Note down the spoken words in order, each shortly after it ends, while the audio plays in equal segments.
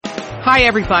Hi,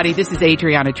 everybody. This is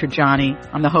Adriana Trajani.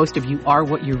 I'm the host of You Are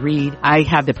What You Read. I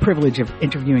have the privilege of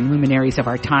interviewing luminaries of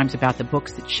our times about the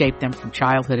books that shaped them from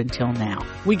childhood until now.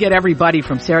 We get everybody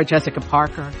from Sarah Jessica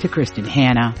Parker to Kristen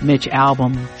Hanna, Mitch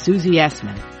Albom, Susie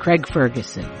Essman, Craig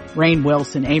Ferguson, Rainn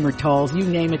Wilson, Amor Towles, you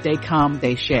name it, they come,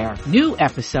 they share. New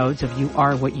episodes of You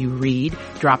Are What You Read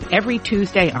drop every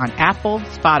Tuesday on Apple,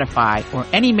 Spotify, or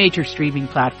any major streaming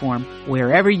platform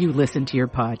wherever you listen to your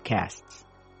podcasts.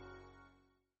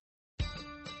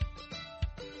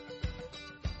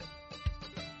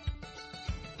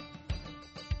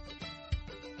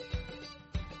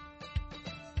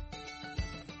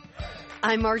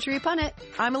 I'm Marjorie Punnett.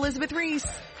 I'm Elizabeth Reese.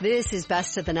 This is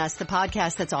Best of the Nest, the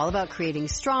podcast that's all about creating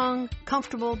strong,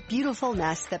 comfortable, beautiful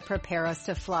nests that prepare us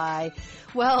to fly.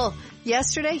 Well,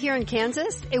 yesterday here in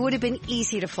Kansas, it would have been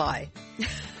easy to fly.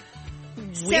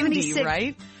 Windy,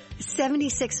 right?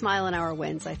 76 mile an hour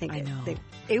winds, I think. I know.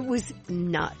 It was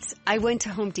nuts. I went to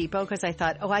Home Depot because I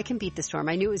thought, I can beat the storm.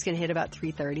 I knew it was going to hit about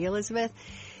 3:30, Elizabeth,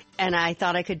 and I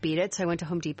thought I could beat it. So I went to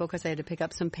Home Depot because I had to pick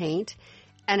up some paint,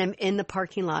 and I'm in the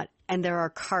parking lot. And there are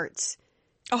carts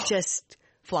just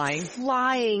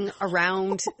flying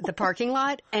around the parking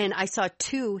lot. And I saw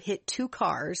two hit two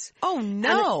cars. Oh,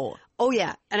 no.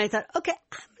 Yeah. And I thought, okay,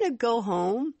 I'm going to go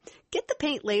home, get the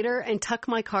paint later, and tuck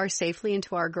my car safely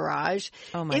into our garage.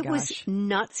 Oh, my gosh. It was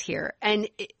nuts here. And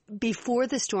before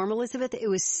the storm, Elizabeth, it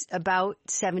was about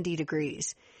 70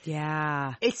 degrees.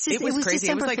 Yeah. It was crazy.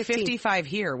 December it was like 15th. 55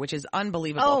 here, which is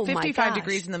unbelievable. Oh, 55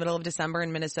 degrees in the middle of December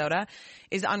in Minnesota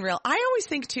is unreal. I always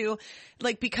think too,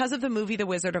 like because of the movie The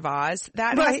Wizard of Oz,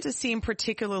 that has to seem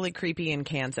particularly creepy in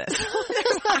Kansas.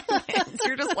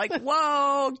 You're just like,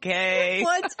 whoa, okay.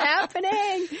 What's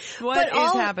happening? What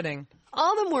is happening?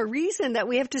 All the more reason that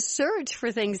we have to search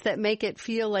for things that make it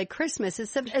feel like Christmas,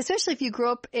 especially if you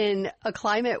grew up in a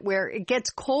climate where it gets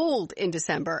cold in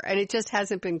December, and it just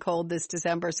hasn't been cold this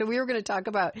December. So we were going to talk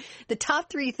about the top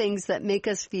 3 things that make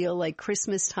us feel like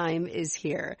Christmas time is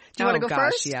here. Do you want to go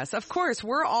first? Yes, of course.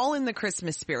 We're all in the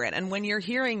Christmas spirit. And when you're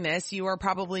hearing this, you are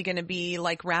probably going to be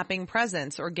like wrapping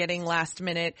presents or getting last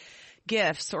minute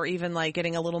gifts, or even like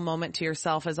getting a little moment to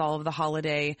yourself as all of the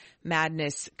holiday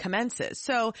madness commences.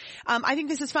 So I think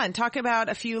this is fun. Talk about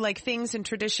a few like things and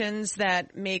traditions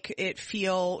that make it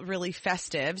feel really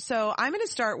festive. So I'm going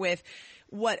to start with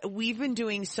what we've been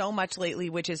doing so much lately,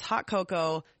 which is hot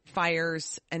cocoa,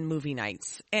 fires, and movie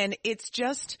nights. And it's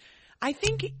just, I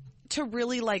think, to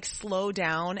really like slow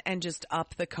down and just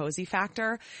up the cozy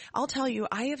factor. I'll tell you,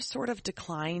 I have sort of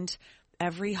declined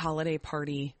every holiday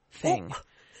party thing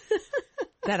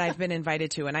that I've been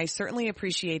invited to. And I certainly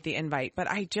appreciate the invite,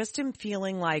 but I just am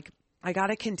feeling like I got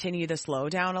to continue to slow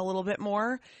down a little bit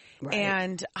more. Right.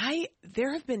 And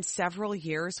there have been several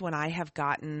years when I have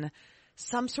gotten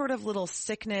some sort of little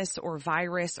sickness or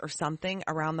virus or something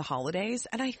around the holidays.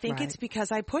 And I think it's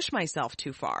because I push myself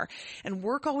too far. And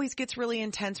work always gets really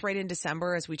intense right in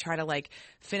December as we try to like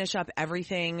finish up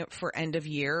everything for end of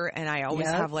year. And I always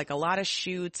have like a lot of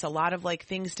shoots, a lot of like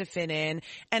things to fit in.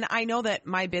 And I know that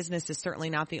my business is certainly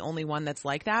not the only one that's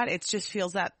like that. It just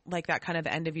feels that like that kind of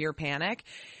end of year panic.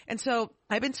 And so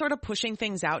I've been sort of pushing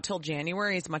things out till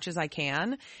January as much as I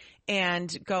can.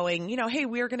 And going, hey,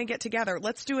 we're going to get together.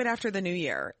 Let's do it after the new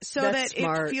year. So that's that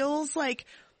smart. It feels like,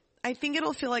 I think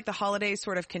it'll feel like the holidays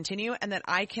sort of continue and that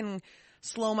I can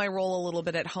slow my roll a little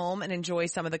bit at home and enjoy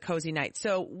some of the cozy nights.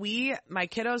 So my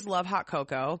kiddos love hot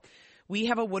cocoa. We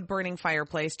have a wood burning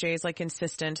fireplace. Jay is like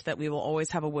insistent that we will always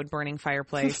have a wood burning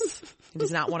fireplace. He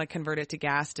does not want to convert it to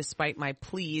gas despite my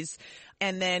pleas.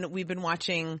 And then we've been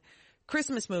watching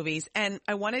Christmas movies, and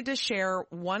I wanted to share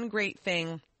one great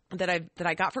thing that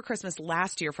I got for Christmas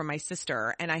last year from my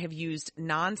sister, and I have used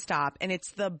nonstop, and it's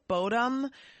the Bodum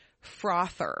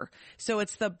frother. So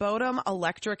it's the Bodum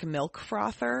electric milk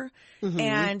frother,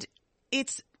 and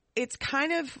it's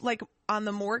kind of like on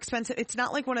the more expensive. It's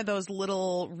not like one of those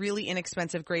little really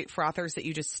inexpensive great frothers that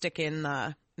you just stick in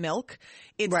the milk.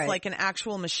 It's like an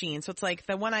actual machine. So it's like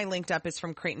the one I linked up is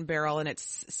from Crate and Barrel, and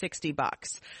it's $60.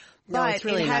 But it's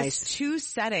really it has nice. 2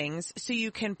 settings, so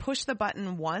you can push the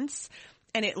button once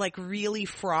and it like really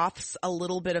froths a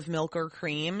little bit of milk or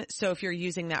cream. So if you're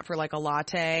using that for like a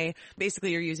latte,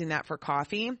 basically you're using that for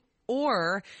coffee.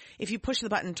 Or if you push the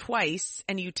button twice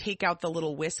and you take out the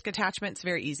little whisk attachment, it's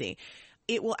very easy.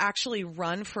 It will actually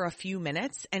run for a few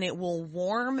minutes and it will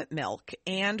warm milk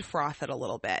and froth it a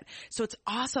little bit. So it's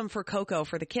awesome for cocoa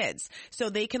for the kids. So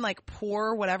they can like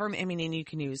pour whatever, and you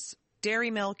can use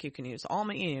dairy milk, you can use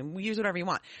almond, use whatever you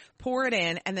want. Pour it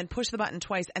in and then push the button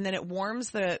twice, and then it warms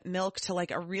the milk to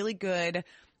like a really good,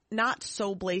 not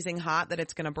so blazing hot that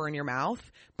it's going to burn your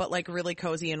mouth, but like really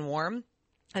cozy and warm.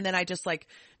 And then I just like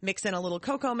mix in a little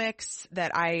cocoa mix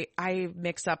that I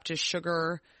mix up just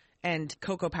sugar and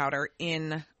cocoa powder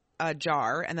in a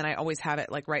jar, and then I always have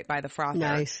it like right by the frother.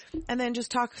 Nice. And then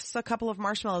just toss a couple of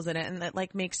marshmallows in it, and that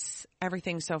like makes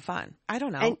everything so fun. I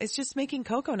don't know. It's just making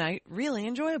cocoa night really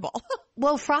enjoyable.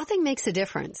 Well, frothing makes a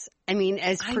difference. I mean,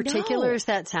 as particular as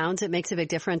that sounds, it makes a big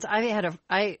difference.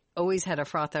 I always had a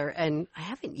frother, and I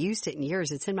haven't used it in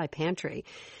years. It's in my pantry.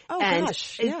 Oh, and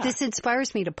gosh. Yeah. this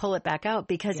inspires me to pull it back out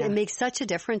because it makes such a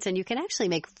difference, and you can actually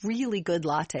make really good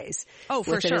lattes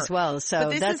with it as well. So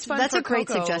that's a great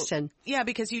suggestion. Yeah,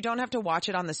 because you don't have to watch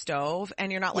it on the stove,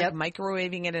 and you're not like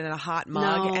microwaving it in a hot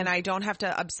mug, and I don't have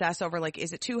to obsess over like,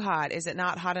 is it too hot? Is it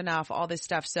not hot enough? All this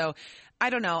stuff. So I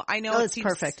don't know. I know it's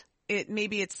perfect.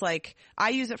 Maybe it's like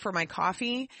I use it for my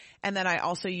coffee, and then I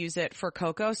also use it for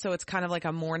cocoa. So it's kind of like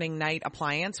a morning night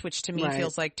appliance, which to me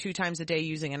feels like 2 times a day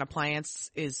using an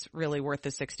appliance is really worth the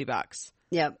 $60.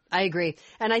 Yeah, I agree.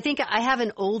 And I think I have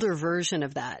an older version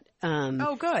of that.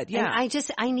 Oh, good. Yeah. And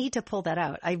I need to pull that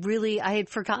out. I had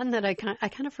forgotten that I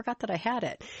kind of forgot that I had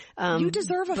it. You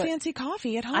deserve a fancy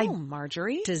coffee at home,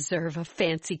 Marjorie. Deserve a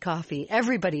fancy coffee.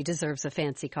 Everybody deserves a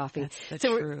fancy coffee. That's the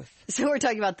truth. So we're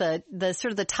talking about the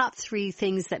sort of the top 3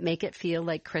 things that make it feel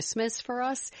like Christmas for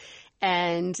us.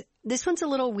 And this one's a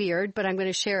little weird, but I'm going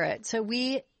to share it. So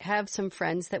we have some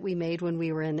friends that we made when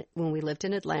we lived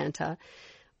in Atlanta.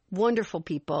 Wonderful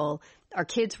people. Our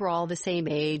kids were all the same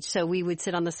age, so we would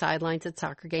sit on the sidelines at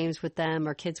soccer games with them.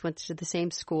 Our kids went to the same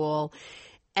school.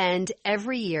 And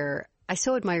every year, I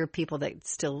so admire people that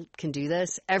still can do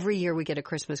this. Every year we get a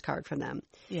Christmas card from them.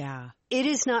 Yeah. It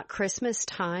is not Christmas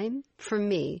time for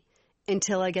me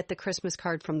until I get the Christmas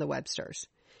card from the Websters.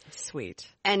 Sweet.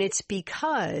 And it's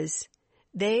because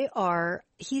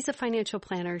he's a financial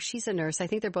planner, she's a nurse. I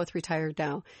think they're both retired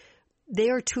now. They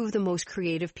are 2 of the most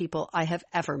creative people I have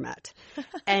ever met.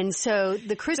 And so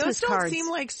the Christmas cards don't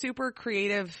seem like super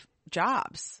creative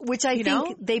jobs. Which I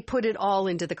think they put it all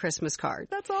into the Christmas card.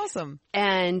 That's awesome.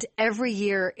 And every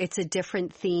year it's a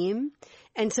different theme.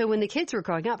 And so when the kids were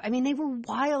growing up, I mean, they were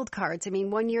wild cards. I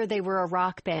mean, one year they were a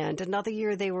rock band. Another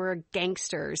year they were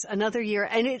gangsters. Another year.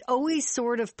 And it always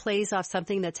sort of plays off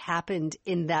something that's happened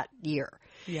in that year.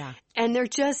 Yeah. And they're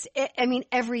just, I mean,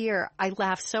 every year I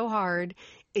laugh so hard.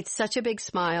 It's such a big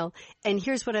smile. And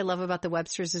here's what I love about the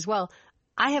Websters as well.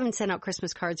 I haven't sent out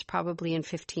Christmas cards probably in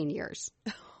 15 years.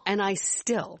 And I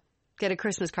still get a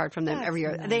Christmas card from them every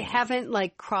year. Nice. They haven't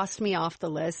like crossed me off the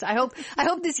list. I hope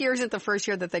this year isn't the first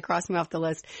year that they crossed me off the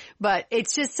list, but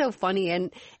it's just so funny.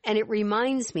 And it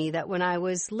reminds me that when I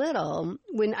was little,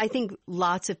 when I think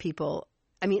lots of people,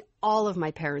 I mean, all of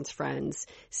my parents' friends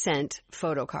sent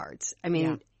photo cards. I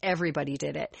mean, everybody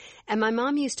did it. And my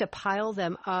mom used to pile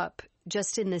them up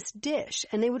just in this dish,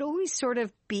 and they would always sort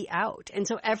of be out. And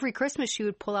so every Christmas she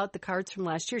would pull out the cards from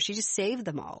last year. She just saved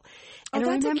them all. And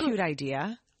that's a cute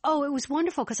idea. Oh, it was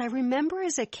wonderful because I remember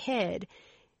as a kid,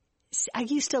 I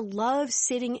used to love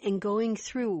sitting and going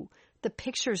through the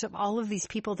pictures of all of these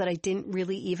people that I didn't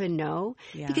really even know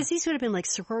because these would have been like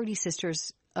sorority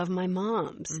sisters of my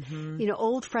mom's,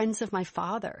 old friends of my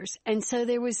father's. And so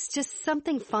there was just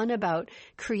something fun about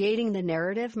creating the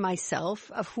narrative myself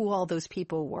of who all those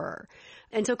people were.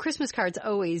 And so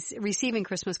receiving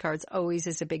Christmas cards always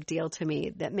is a big deal to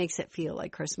me. That makes it feel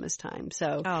like Christmas time.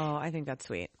 So, I think that's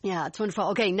sweet. Yeah, it's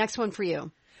wonderful. Okay, next one for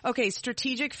you. Okay,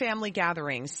 strategic family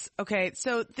gatherings. Okay,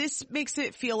 so this makes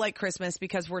it feel like Christmas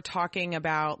because we're talking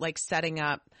about like setting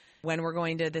up when we're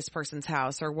going to this person's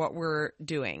house or what we're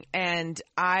doing. And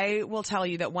I will tell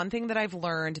you that one thing that I've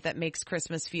learned that makes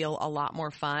Christmas feel a lot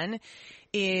more fun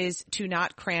is to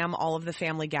not cram all of the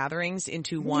family gatherings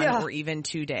into 1 or even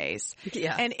 2 days.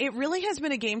 Yeah. And it really has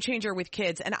been a game changer with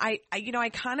kids. And I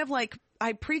kind of like,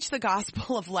 I preach the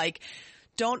gospel of like,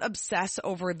 don't obsess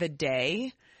over the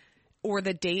day or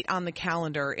the date on the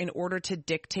calendar in order to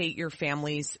dictate your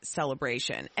family's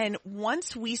celebration. And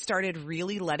once we started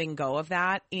really letting go of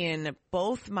that in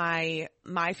both my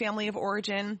family of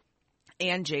origin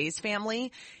and Jay's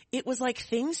family, it was like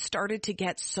things started to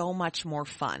get so much more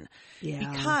fun. Yeah.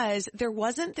 Because there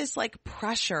wasn't this like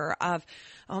pressure of,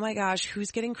 oh my gosh,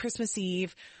 who's getting Christmas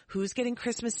Eve? Who's getting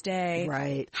Christmas Day?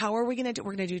 Right. How are we going to do?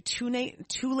 We're going to do two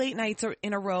late nights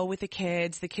in a row with the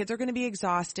kids. The kids are going to be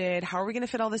exhausted. How are we going to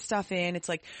fit all this stuff in? It's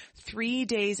like 3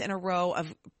 days in a row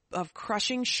of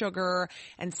crushing sugar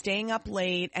and staying up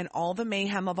late and all the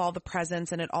mayhem of all the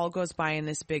presents, and it all goes by in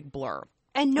this big blur.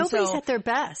 And nobody's at their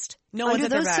best. No one's at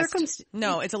their best.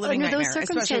 No, it's a living nightmare,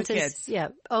 especially with kids. Yeah.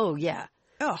 Oh, yeah.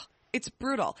 Oh, It's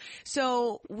brutal.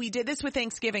 So we did this with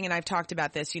Thanksgiving, and I've talked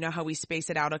about this. You know how we space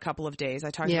it out a couple of days.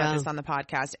 I talked about this on the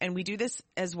podcast, and we do this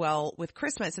as well with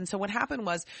Christmas. And so what happened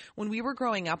was when we were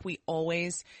growing up, we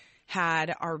always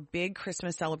had our big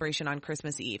Christmas celebration on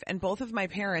Christmas Eve. And both of my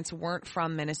parents weren't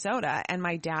from Minnesota, and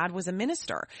my dad was a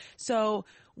minister. So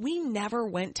we never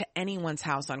went to anyone's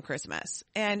house on Christmas.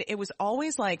 And it was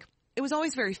always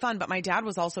very fun, but my dad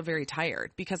was also very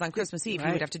tired because on Christmas Eve, he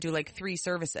would have to do like 3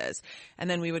 services, and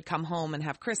then we would come home and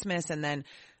have Christmas. And then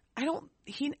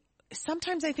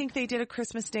sometimes I think they did a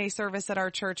Christmas Day service at our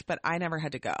church, but I never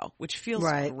had to go, which feels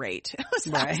great. It was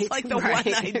like the one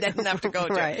I didn't have to go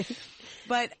to.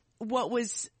 But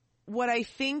what I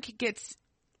think gets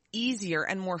easier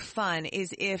and more fun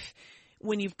is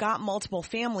when you've got multiple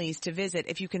families to visit,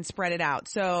 if you can spread it out.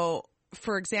 So,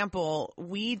 for example,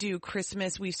 we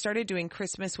started doing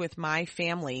Christmas with my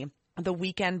family the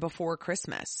weekend before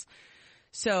Christmas.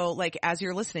 So, like, as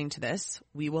you're listening to this,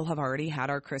 we will have already had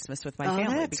our Christmas with my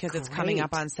family because it's coming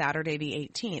up on Saturday the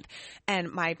 18th.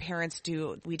 And my parents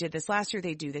we did this last year,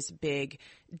 they do this big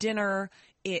dinner.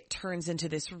 It turns into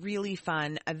this really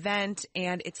fun event,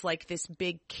 and it's like this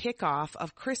big kickoff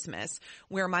of Christmas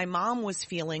where my mom was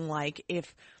feeling like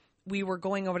if we were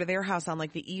going over to their house on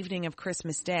like the evening of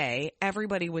Christmas Day,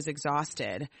 everybody was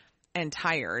exhausted and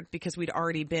tired because we'd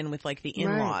already been with like the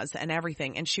in-laws and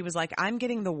everything. And she was like, I'm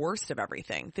getting the worst of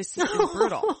everything. This is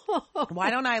brutal. Why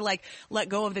don't I like let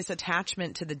go of this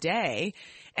attachment to the day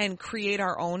and create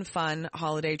our own fun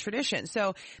holiday tradition?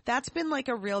 So that's been like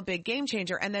a real big game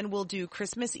changer. And then we'll do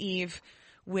Christmas Eve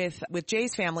with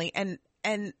Jay's family, and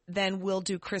then we'll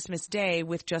do Christmas Day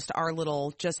with just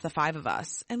the 5 of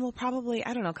us. And we'll probably,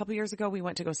 I don't know, a couple years ago we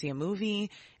went to go see a movie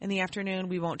in the afternoon.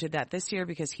 We won't do that this year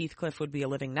because Heathcliff would be a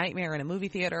living nightmare in a movie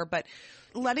theater. But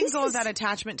letting go of that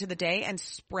attachment to the day and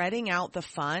spreading out the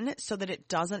fun so that it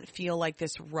doesn't feel like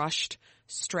this rushed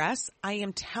stress, I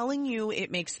am telling you,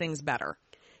 it makes things better.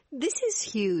 This is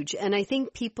huge. And I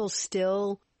think people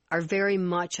still are very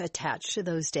much attached to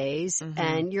those days. Mm-hmm.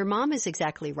 And your mom is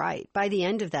exactly right. By the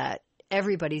end of that,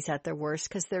 everybody's at their worst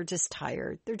because they're just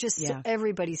tired.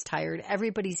 Everybody's tired.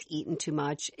 Everybody's eaten too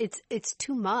much. It's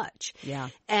too much. Yeah.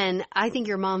 And I think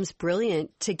your mom's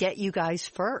brilliant to get you guys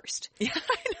first. Yeah.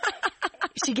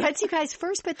 She gets you guys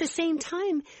first, but at the same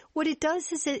time, what it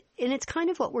does is and it's kind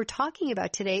of what we're talking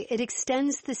about today, it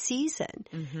extends the season.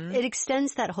 Mm-hmm. It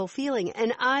extends that whole feeling.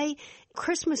 And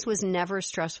Christmas was never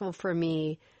stressful for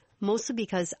me, mostly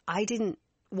because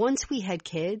once we had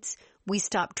kids, we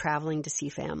stopped traveling to see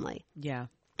family. Yeah.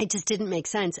 It just didn't make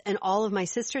sense. And all of my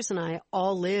sisters and I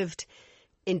all lived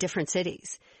in different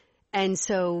cities. And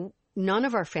so none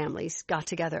of our families got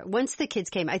together. Once the kids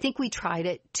came, I think we tried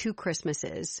it 2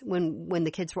 Christmases when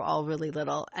the kids were all really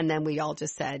little. And then we all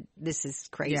just said, this is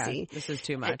crazy. Yeah, this is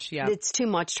too much. Yeah. It's too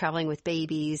much traveling with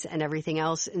babies and everything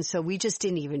else. And so we just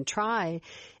didn't even try.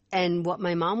 And what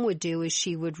my mom would do is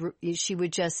she would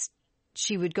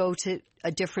go to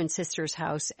a different sister's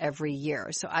house every year.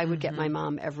 So I would get my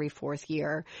mom every 4th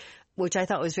year, which I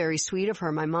thought was very sweet of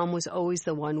her. My mom was always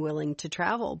the one willing to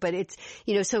travel. But it's,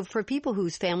 so for people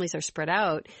whose families are spread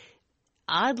out,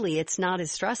 oddly, it's not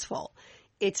as stressful.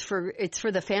 It's for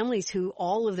the families who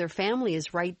all of their family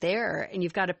is right there, and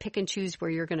you've got to pick and choose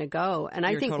where you're going to go. And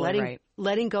I think totally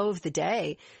letting go of the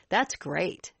day, that's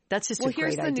great. That's just a great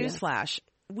idea. Well, here's the newsflash.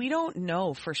 We don't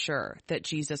know for sure that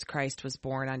Jesus Christ was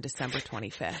born on December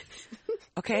 25th.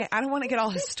 Okay? I don't want to get all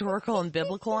historical and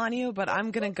biblical on you, but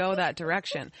I'm going to go that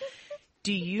direction.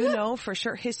 Do you know for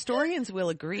sure? Historians will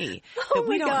agree that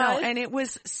we don't know. And it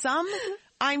was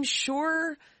I'm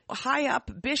sure, high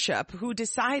up bishop who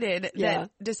decided that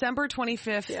December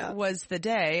 25th was the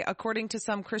day, according to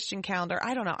some Christian calendar.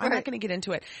 I don't know. I'm not going to get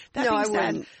into it. That being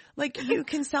said, like, you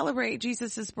can celebrate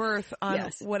Jesus' birth on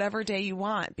whatever day you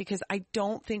want, because I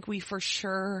don't think we for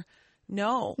sure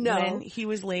know when he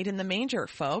was laid in the manger,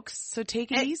 folks. So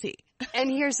take it easy. And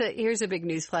here's a big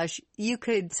news flash. You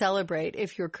could celebrate,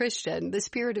 if you're Christian, the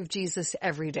spirit of Jesus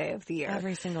every day of the year.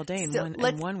 Every single day.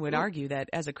 And one would argue that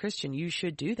as a Christian, you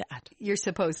should do that. You're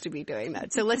supposed to be doing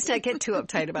that. So let's not get too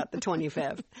uptight about the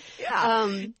 25th.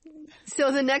 Yeah.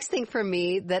 So the next thing for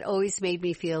me that always made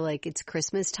me feel like it's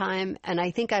Christmas time, and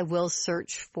I think I will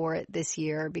search for it this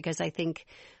year because I think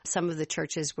some of the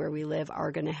churches where we live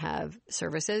are going to have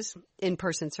services,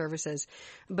 in-person services.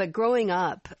 But growing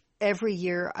up, every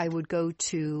year I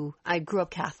grew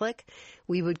up Catholic.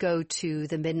 We would go to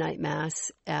the midnight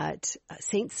mass at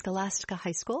St. Scholastica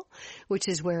High School, which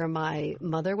is where my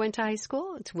mother went to high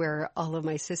school. It's where all of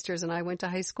my sisters and I went to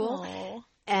high school. Aww.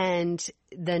 And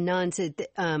the nuns,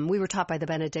 we were taught by the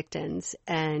Benedictines,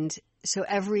 and So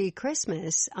every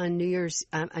Christmas on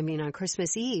on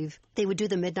Christmas Eve, they would do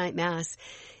the midnight mass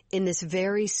in this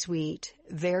very sweet,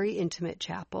 very intimate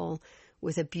chapel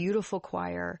with a beautiful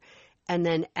choir. And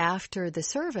then after the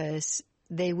service,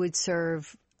 they would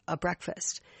serve a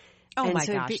breakfast. Oh and my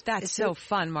so gosh, that's so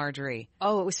fun, Marjorie.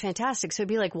 Oh, it was fantastic. So it'd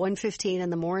be like 1:15 in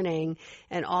the morning,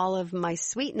 and all of my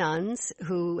sweet nuns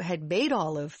who had made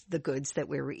all of the goods that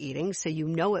we were eating, so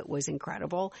it was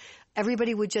incredible,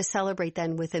 everybody would just celebrate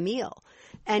then with a meal.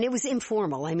 And it was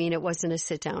informal. I mean, it wasn't a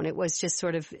sit down. It was just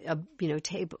sort of,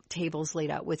 tables laid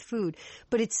out with food.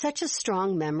 But it's such a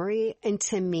strong memory. And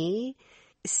to me,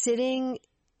 sitting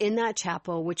in that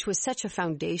chapel, which was such a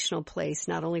foundational place,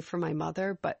 not only for my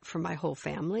mother, but for my whole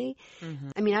family. Mm-hmm.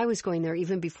 I mean, I was going there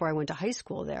even before I went to high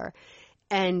school there.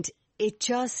 And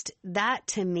that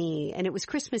to me, and it was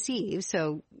Christmas Eve,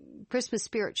 so Christmas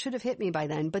spirit should have hit me by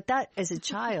then. But that as a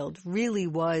child really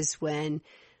was when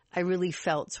I really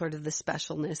felt sort of the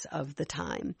specialness of the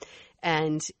time.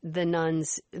 And the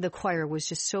nuns, the choir was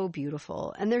just so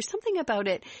beautiful. And there's something about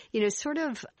it, sort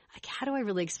of, like, how do I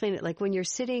really explain it? Like when you're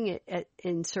sitting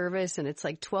in service and it's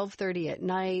like 12:30 at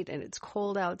night and it's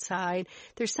cold outside,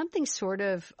 there's something sort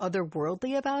of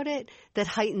otherworldly about it that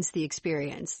heightens the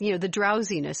experience. The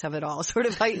drowsiness of it all sort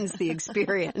of heightens the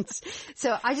experience.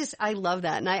 So I love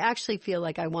that. And I actually feel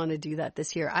like I want to do that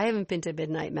this year. I haven't been to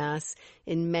midnight mass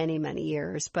in many, many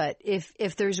years, but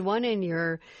if there's one in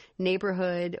your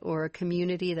neighborhood or a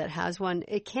community that has one,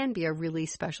 it can be a really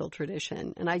special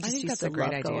tradition. And I think used that's to a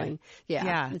great love idea. going.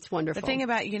 Yeah. It's wonderful. The thing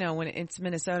about, when it's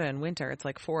Minnesota in winter, it's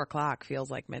like 4:00 feels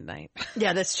like midnight.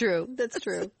 Yeah, that's true. That's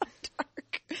true. So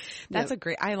dark. That's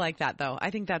I like that though.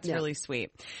 I think that's really sweet.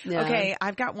 Yeah. Okay.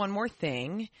 I've got one more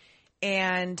thing.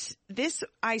 And this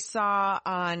I saw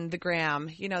on the gram.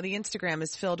 The Instagram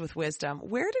is filled with wisdom.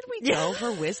 Where did we go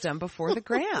for wisdom before the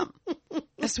gram?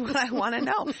 That's what I want to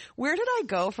know. Where did I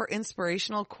go for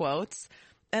inspirational quotes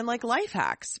and like life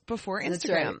hacks before Instagram? That's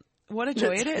right. What a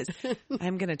joy it is.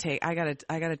 I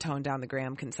gotta tone down the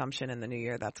gram consumption in the new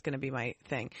year. That's going to be my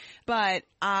thing. But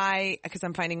because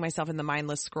I'm finding myself in the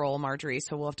mindless scroll, Marjorie,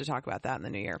 so we'll have to talk about that in the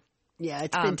new year. Yeah,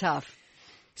 it's been tough.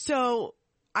 So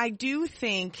I do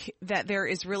think that there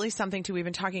is really something to, we've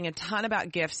been talking a ton about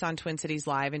gifts on Twin Cities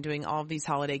Live and doing all of these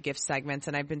holiday gift segments.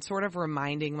 And I've been sort of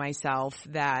reminding myself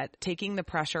that taking the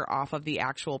pressure off of the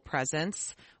actual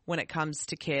presents when it comes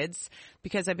to kids,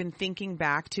 because I've been thinking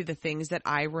back to the things that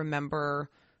I remember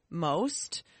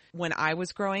most when I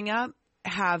was growing up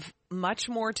have much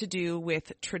more to do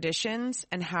with traditions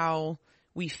and how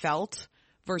we felt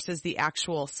versus the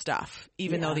actual stuff,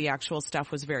 even though the actual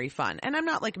stuff was very fun. And I'm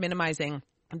not like minimizing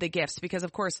the gifts, because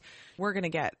of course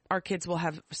our kids will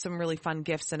have some really fun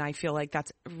gifts, and I feel like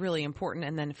that's really important.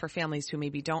 And then for families who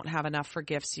maybe don't have enough for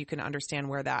gifts, you can understand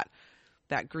where that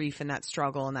grief and that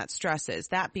struggle and that stress is.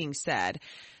 That being said,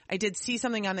 I did see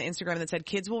something on the Instagram that said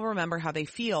kids will remember how they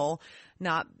feel,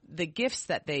 not the gifts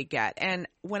that they get. And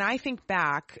when I think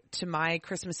back to my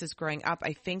Christmases growing up,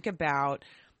 I think about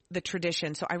the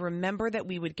tradition. So I remember that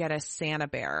we would get a Santa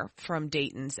bear from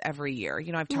Dayton's every year.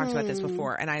 I've talked about this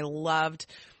before, and I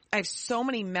have so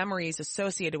many memories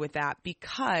associated with that,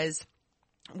 because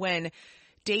when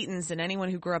Dayton's, and anyone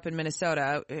who grew up in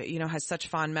Minnesota, has such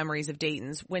fond memories of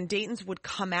Dayton's. When Dayton's would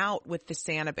come out with the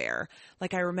Santa bear,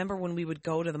 like I remember when we would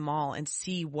go to the mall and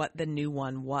see what the new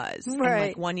one was. Right. And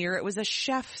like one year it was a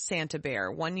chef Santa bear.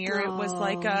 One year it was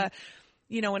like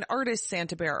an artist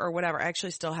Santa bear or whatever. I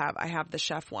actually still have the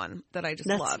chef one that I just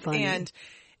love. Funny.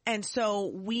 And so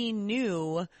we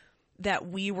knew that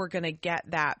we were going to get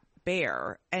that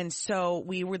bear. And so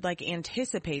we would like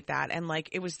anticipate that. And like,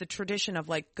 it was the tradition of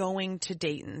like going to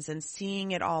Dayton's and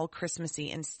seeing it all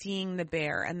Christmassy and seeing the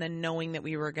bear and then knowing that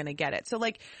we were going to get it. So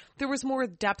like there was more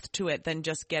depth to it than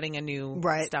just getting a new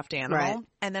stuffed animal. Right.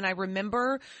 And then I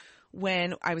remember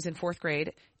when I was in 4th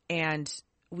grade and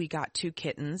we got 2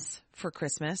 kittens for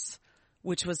Christmas,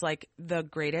 which was like the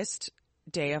greatest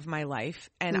day of my life.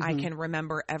 And I can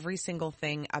remember every single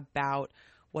thing about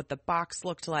what the box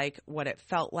looked like, what it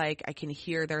felt like. I can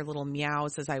hear their little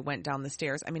meows as I went down the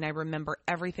stairs. I mean, I remember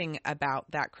everything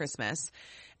about that Christmas.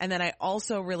 And then I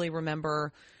also really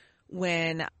remember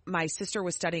when my sister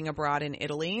was studying abroad in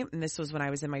Italy, and this was when I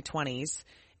was in my 20s,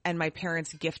 and my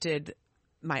parents gifted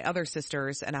my other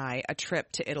sisters and I a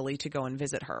trip to Italy to go and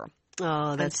visit her.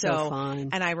 Oh, that's so fun.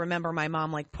 And I remember my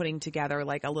mom like putting together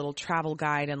like a little travel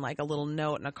guide and like a little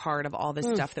note and a card of all this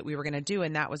stuff that we were going to do.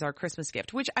 And that was our Christmas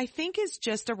gift, which I think is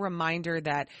just a reminder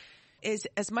that is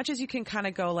as much as you can kind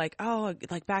of go like, oh,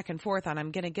 like back and forth on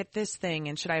I'm going to get this thing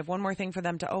and should I have one more thing for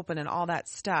them to open and all that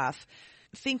stuff.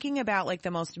 Thinking about like the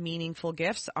most meaningful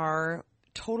gifts are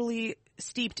totally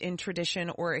steeped in tradition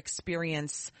or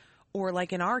experience, or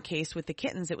like in our case with the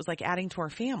kittens, it was like adding to our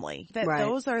family.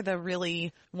 Those are the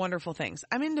really wonderful things.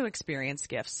 I'm into experience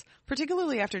gifts,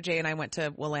 particularly after Jay and I went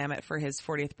to Willamette for his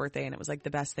 40th birthday, and it was like the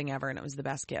best thing ever, and it was the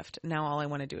best gift. Now all I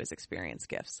want to do is experience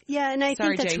gifts. Yeah, and I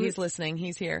Sorry, think that's Jay, he's listening.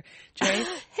 He's here. Jay?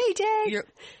 Hey, Jay.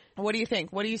 What do you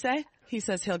think? What do you say? He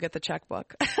says he'll get the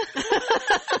checkbook.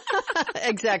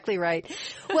 Exactly right.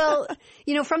 Well,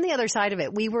 from the other side of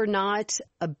it, we were not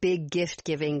a big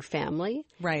gift-giving family.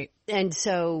 Right. And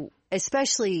so,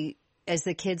 especially as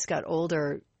the kids got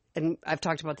older, and I've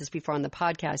talked about this before on the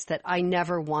podcast, that I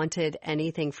never wanted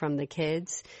anything from the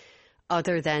kids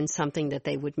other than something that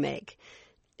they would make.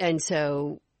 And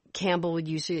so Campbell would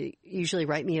usually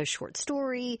write me a short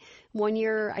story. One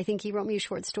year, I think he wrote me a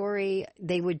short story.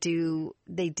 They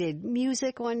did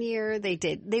music one year. They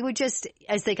would just,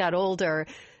 as they got older,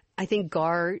 I think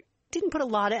Gar didn't put a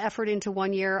lot of effort into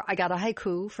one year. I got a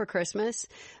haiku for Christmas.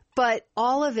 But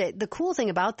all of it, the cool thing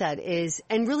about that is,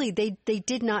 and really they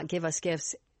did not give us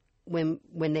gifts when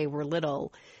they were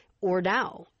little or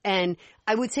now. And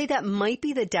I would say that might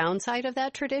be the downside of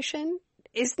that tradition,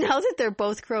 is now that they're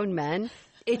both grown men,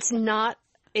 it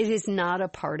is not a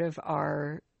part of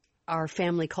our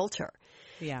family culture.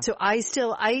 Yeah. So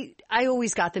I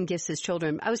always got them gifts as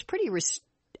children. I was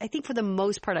I think for the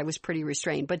most part I was pretty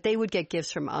restrained, but they would get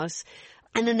gifts from us.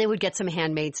 And then they would get some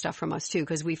handmade stuff from us too,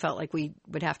 because we felt like we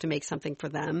would have to make something for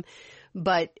them.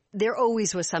 But there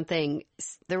always was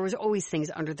always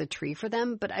things under the tree for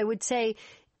them. But I would say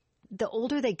the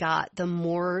older they got, the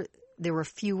more there were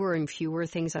fewer and fewer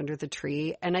things under the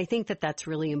tree. And I think that that's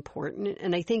really important.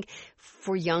 And I think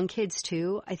for young kids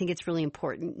too, I think it's really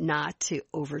important not to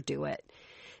overdo it,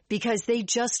 because they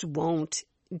just won't,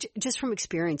 just from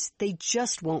experience, they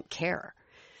just won't care.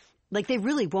 Like, they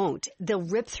really won't. They'll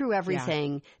rip through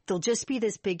everything. Yeah. There'll just be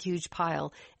this big, huge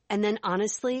pile. And then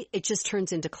honestly, it just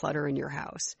turns into clutter in your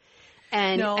house.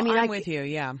 And no, I'm with you.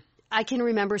 Yeah. I can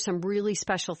remember some really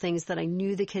special things that I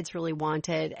knew the kids really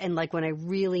wanted. And like when I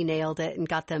really nailed it and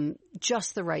got them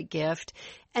just the right gift.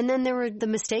 And then there were the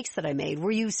mistakes that I made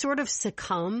where you sort of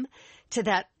succumb to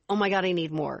that, oh my God, I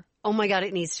need more. Oh my God,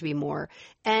 it needs to be more.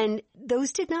 And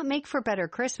those did not make for better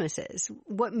Christmases.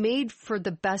 What made for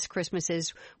the best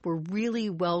Christmases were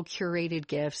really well curated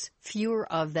gifts, fewer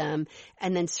of them.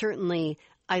 And then certainly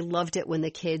I loved it when the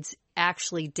kids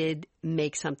actually did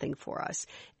make something for us.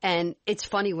 And it's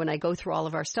funny, when I go through all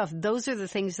of our stuff, those are the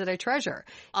things that I treasure.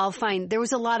 I'll find there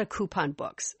was a lot of coupon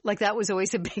books. Like, that was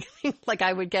always a big thing. Like,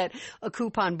 I would get a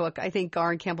coupon book. I think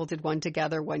Gar and Campbell did one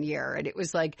together one year, and it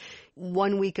was like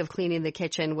 1 week of cleaning the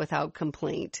kitchen without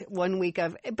complaint. 1 week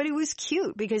of, but it was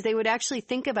cute because they would actually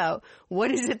think about,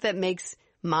 what is it that makes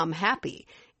mom happy?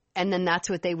 And then that's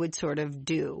what they would sort of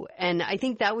do. And I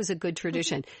think that was a good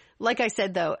tradition. Like I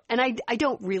said, though, and I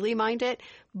don't really mind it,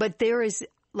 but there is,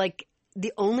 like,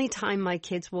 the only time my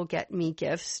kids will get me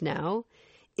gifts now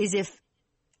is if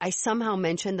I somehow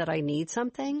mention that I need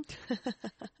something.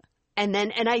 And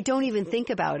I don't even think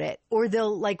about it. Or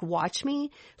they'll like watch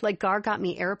me. Like, Gar got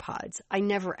me AirPods. I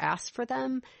never asked for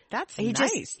them. That's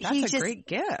nice. That's a great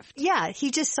gift. Yeah.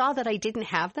 He just saw that I didn't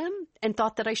have them and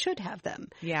thought that I should have them.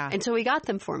 Yeah. And so he got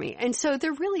them for me. And so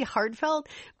they're really heartfelt,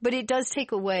 but it does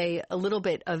take away a little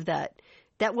bit of that.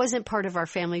 That wasn't part of our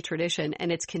family tradition,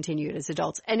 and it's continued as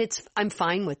adults. And I'm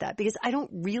fine with that, because I don't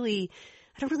really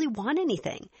want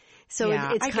anything. So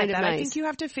yeah, it's kind of nice. I think you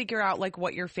have to figure out like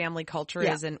what your family culture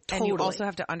is, and you also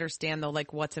have to understand though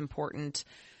like what's important.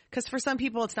 Because for some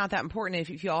people it's not that important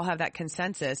if you all have that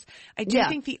consensus. I do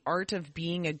think the art of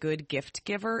being a good gift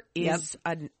giver is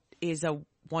a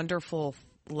wonderful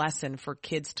lesson for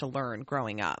kids to learn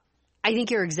growing up. I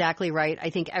think you're exactly right. I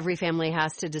think every family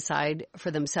has to decide for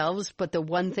themselves. But the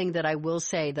one thing that I will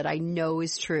say that I know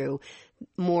is true,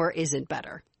 more isn't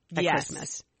better at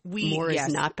Christmas. More is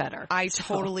not better. I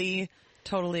totally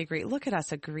agree. Look at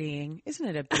us agreeing. Isn't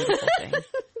it a beautiful thing?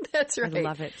 That's right. I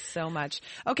love it so much.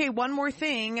 Okay, one more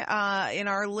thing in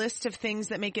our list of things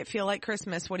that make it feel like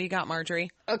Christmas. What do you got,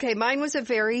 Marjorie? Okay, mine was a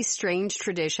very strange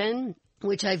tradition,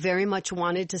 which I very much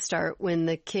wanted to start when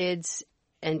the kids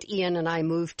and Ian and I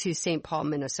moved to St. Paul,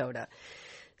 Minnesota.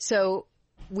 So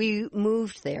we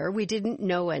moved there. We didn't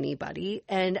know anybody.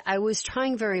 And I was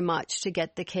trying very much to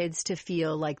get the kids to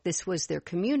feel like this was their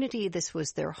community, this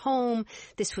was their home,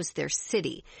 this was their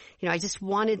city. You know, I just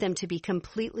wanted them to be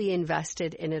completely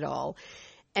invested in it all.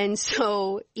 And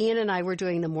so Ian and I were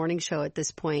doing the morning show at this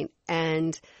point,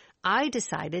 and I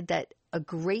decided that a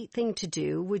great thing to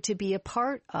do would to be a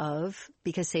part of,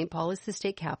 because St. Paul is the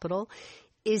state capital,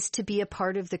 is to be a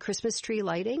part of the Christmas tree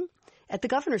lighting at the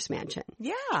governor's mansion.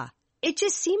 Yeah. it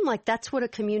just seemed like that's what a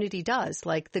community does.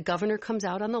 Like the governor comes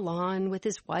out on the lawn with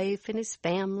his wife and his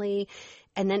family,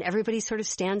 and then everybody sort of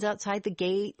stands outside the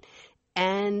gate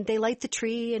and they light the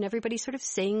tree and everybody sort of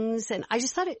sings. And I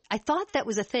just thought I thought that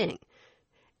was a thing.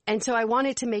 And so I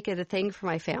wanted to make it a thing for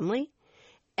my family.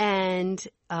 And,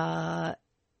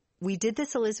 we did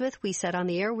this, Elizabeth. We said on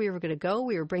the air we were going to go.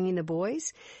 We were bringing the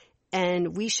boys.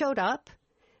 And we showed up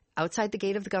outside the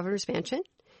gate of the governor's mansion.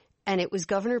 And it was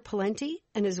Governor Pawlenty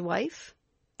and his wife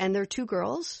and their 2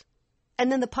 girls.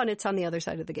 And then the Punnetts on the other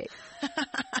side of the gate.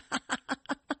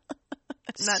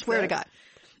 Swear to God.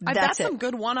 I've got some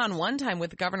good one-on-one time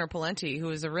with Governor Pawlenty, who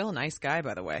is a real nice guy,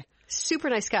 by the way. Super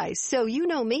nice guy. So you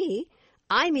know me.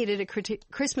 I made it a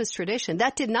Christmas tradition.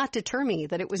 That did not deter me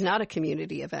that it was not a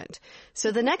community event.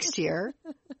 So the next year,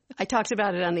 I talked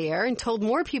about it on the air and told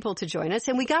more people to join us,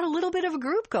 and we got a little bit of a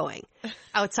group going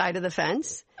outside of the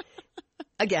fence.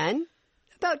 Again,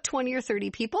 about 20 or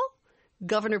 30 people.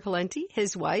 Governor Pawlenty,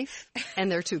 his wife,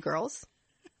 and their 2 girls.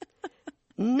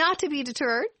 Not to be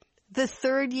deterred, the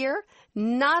 3rd year,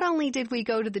 not only did we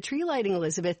go to the tree lighting,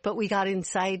 Elizabeth, but we got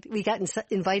invited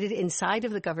inside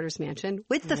of the governor's mansion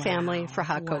with the family for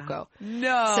hot cocoa.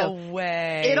 No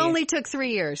way. It only took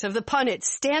 3 years of the Punnetts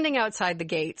standing outside the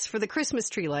gates for the Christmas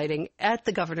tree lighting at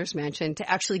the governor's mansion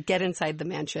to actually get inside the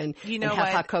mansion and have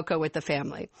hot cocoa with the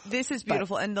family. This is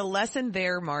beautiful. And the lesson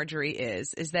there, Marjorie,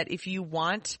 is that if you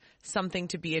want something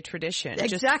to be a tradition,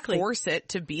 just force it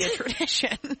to be a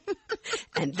tradition.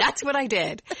 And that's what I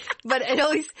did. But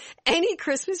any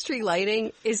Christmas tree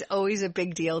lighting is always a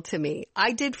big deal to me.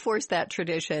 I did force that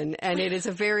tradition, and it is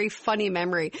a very funny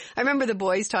memory. I remember the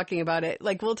boys talking about it.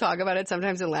 Like, we'll talk about it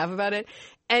sometimes and laugh about it.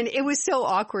 And it was so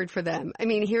awkward for them. I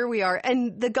mean, here we are.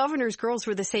 And the governor's girls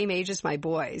were the same age as my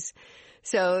boys.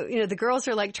 So, the girls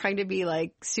are like trying to be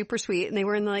like super sweet, and they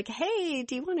were in like, hey,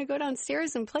 do you want to go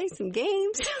downstairs and play some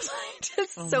games?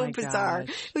 Just so bizarre.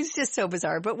 Gosh. It was just so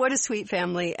bizarre. But what a sweet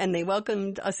family. And they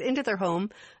welcomed us into their home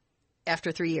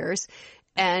after 3 years,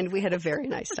 and we had a very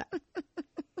nice time.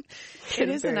 It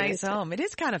is a nice home. It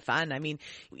is kind of fun. I mean,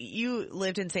 you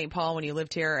lived in St. Paul when you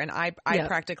lived here, and I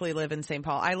practically live in St.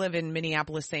 Paul. I live in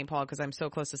Minneapolis, St. Paul, because I'm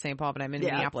so close to St. Paul, but I'm in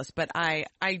Minneapolis. But I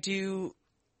do...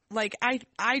 Like,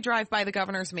 I drive by the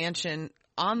governor's mansion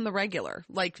on the regular,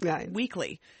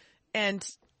 weekly. And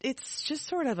it's just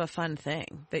sort of a fun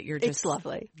thing that you're just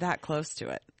lovely. That close to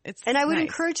it. And I would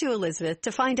encourage you, Elizabeth,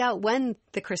 to find out when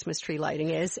the Christmas tree lighting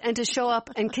is and to show up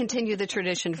and continue the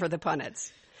tradition for the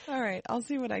Punnetts. All right. I'll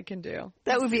see what I can do.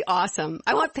 That would be awesome.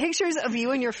 I want pictures of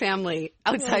you and your family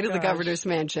outside of the governor's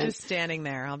mansion. Just standing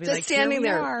there. I'll be just like, standing here we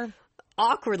there. are.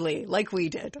 Awkwardly, like we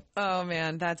did. Oh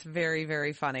man, that's very,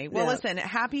 very funny. Well, listen,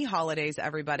 happy holidays,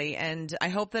 everybody. And I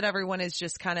hope that everyone is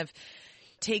just kind of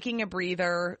taking a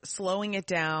breather, slowing it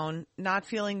down, not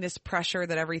feeling this pressure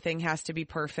that everything has to be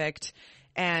perfect.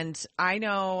 And I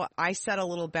know I set a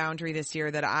little boundary this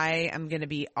year that I am going to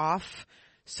be off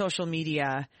social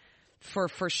media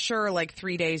for sure, like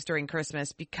 3 days during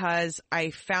Christmas, because I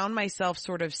found myself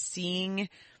sort of seeing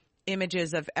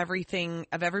images of everything,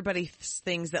 of everybody's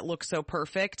things that look so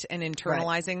perfect and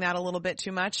internalizing that a little bit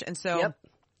too much. And so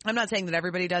I'm not saying that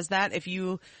everybody does that. If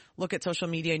you look at social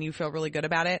media and you feel really good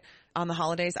about it on the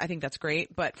holidays, I think that's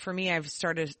great. But for me, I've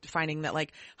started finding that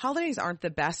like holidays aren't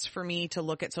the best for me to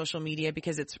look at social media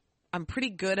because I'm pretty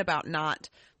good about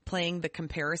not playing the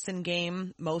comparison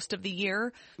game most of the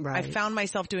year. Right. I found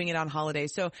myself doing it on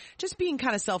holidays. So just being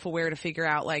kind of self-aware to figure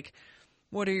out like,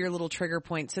 what are your little trigger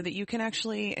points so that you can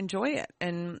actually enjoy it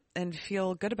and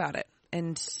feel good about it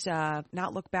and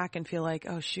not look back and feel like,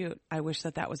 oh, shoot, I wish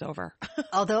that was over.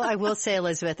 Although I will say,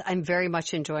 Elizabeth, I'm very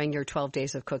much enjoying your 12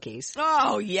 days of cookies.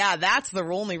 Oh, yeah, that's the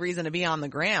only reason to be on the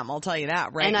gram. I'll tell you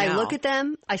that right now. And I look at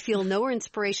them. I feel no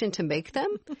inspiration to make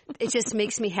them. It just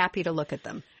makes me happy to look at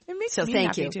them. It makes me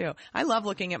happy, too. I love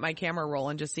looking at my camera roll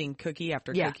and just seeing cookie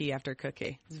after cookie after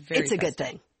cookie. It's a good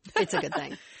thing. It's a good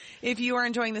thing. If you are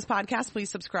enjoying this podcast,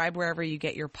 please subscribe wherever you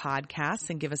get your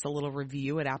podcasts and give us a little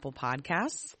review at Apple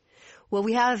Podcasts. Well,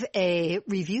 we have a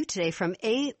review today from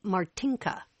A.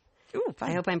 Martinka. Ooh, fun.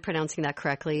 I hope I'm pronouncing that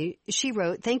correctly. She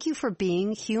wrote, "Thank you for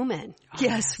being human." Oh,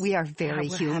 yes, we are very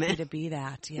human. We're happy to be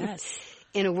that, yes.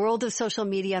 In a world of social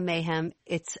media mayhem,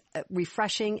 it's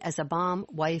refreshing as a mom,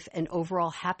 wife, and overall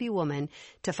happy woman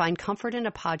to find comfort in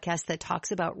a podcast that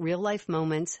talks about real-life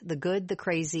moments, the good, the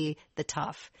crazy, the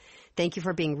tough. Thank you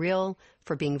for being real,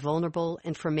 for being vulnerable,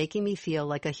 and for making me feel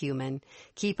like a human.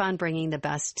 Keep on bringing the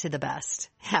best to the best.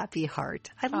 Happy heart.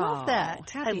 I love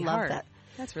that. I love that.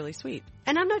 That's really sweet.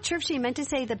 And I'm not sure if she meant to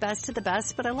say the best to the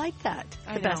best, but I like that.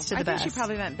 The best to the best. I think she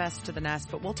probably meant best to the nest,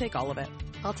 but we'll take all of it.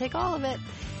 I'll take all of it.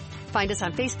 Find us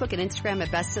on Facebook and Instagram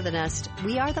at Best of the Nest.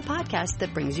 We are the podcast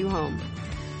that brings you home.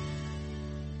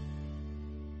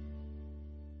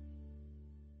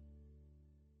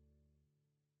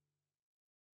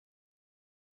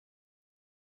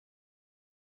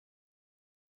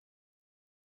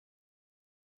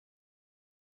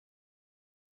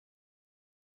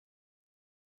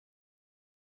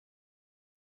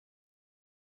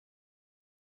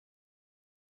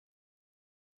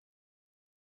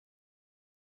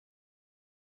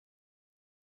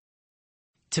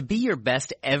 To be your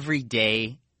best every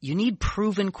day, you need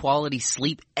proven quality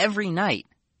sleep every night.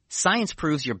 Science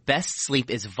proves your best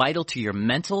sleep is vital to your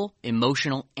mental,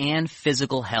 emotional, and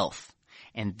physical health.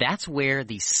 And that's where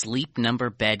the Sleep Number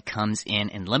bed comes in.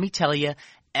 And let me tell you,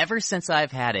 ever since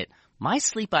I've had it, my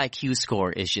sleep IQ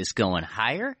score is just going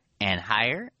higher and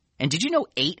higher. And did you know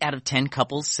 8 out of 10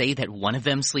 couples say that one of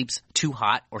them sleeps too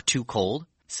hot or too cold?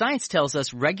 Science tells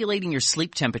us regulating your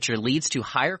sleep temperature leads to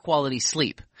higher quality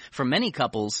sleep. For many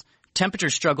couples, temperature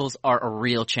struggles are a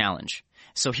real challenge.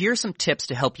 So here are some tips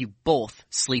to help you both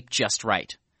sleep just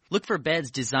right. Look for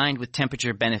beds designed with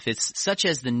temperature benefits such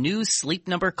as the new Sleep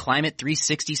Number Climate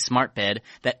 360 smart bed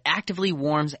that actively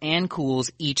warms and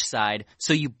cools each side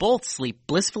so you both sleep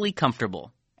blissfully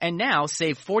comfortable. And now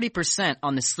save 40%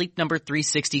 on the Sleep Number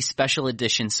 360 Special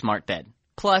Edition smart bed.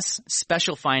 Plus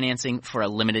special financing for a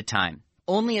limited time.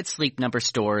 Only at Sleep Number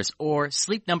stores or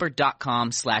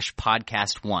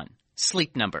sleepnumber.com/podcast1.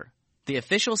 Sleep Number, the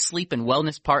official sleep and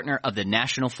wellness partner of the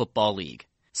National Football League.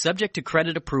 Subject to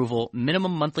credit approval,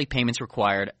 minimum monthly payments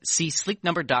required. See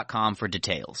sleepnumber.com for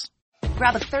details.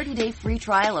 Grab a 30-day free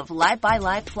trial of Live by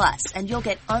Live Plus, and you'll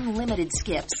get unlimited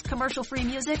skips, commercial-free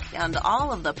music, and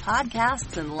all of the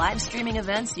podcasts and live streaming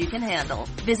events you can handle.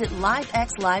 Visit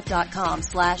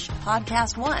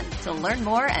livexlive.com/podcast1 to learn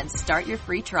more and start your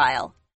free trial.